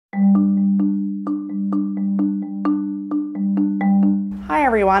Hi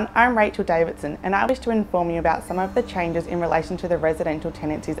everyone, I'm Rachel Davidson and I wish to inform you about some of the changes in relation to the Residential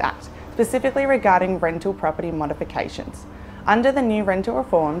Tenancies Act, specifically regarding rental property modifications. Under the new rental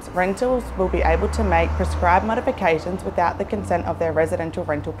reforms, rentals will be able to make prescribed modifications without the consent of their residential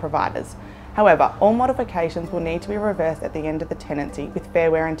rental providers. However, all modifications will need to be reversed at the end of the tenancy with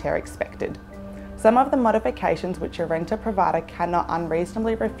fair wear and tear expected. Some of the modifications which a renter provider cannot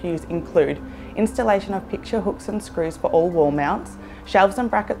unreasonably refuse include installation of picture hooks and screws for all wall mounts, shelves and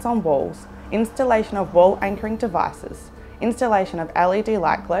brackets on walls, installation of wall anchoring devices, installation of LED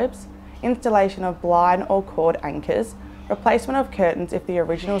light globes, installation of blind or cord anchors, replacement of curtains if the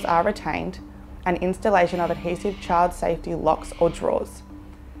originals are retained, and installation of adhesive child safety locks or drawers.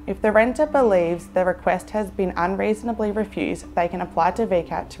 If the renter believes the request has been unreasonably refused, they can apply to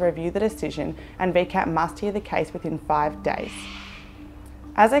VCAT to review the decision, and VCAT must hear the case within 5 days.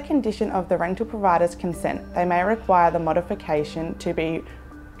 As a condition of the rental provider's consent, they may require the modification to be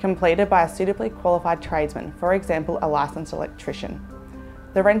completed by a suitably qualified tradesman, for example, a licensed electrician.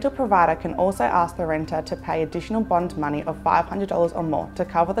 The rental provider can also ask the renter to pay additional bond money of $500 or more to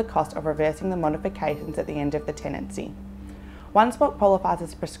cover the cost of reversing the modifications at the end of the tenancy. Once what qualifies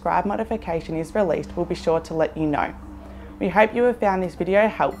as prescribed modification is released, we'll be sure to let you know. We hope you have found this video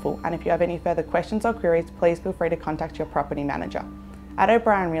helpful, and if you have any further questions or queries, please feel free to contact your property manager. At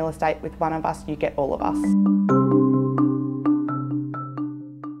O'Brien Real Estate, with one of us, you get all of us.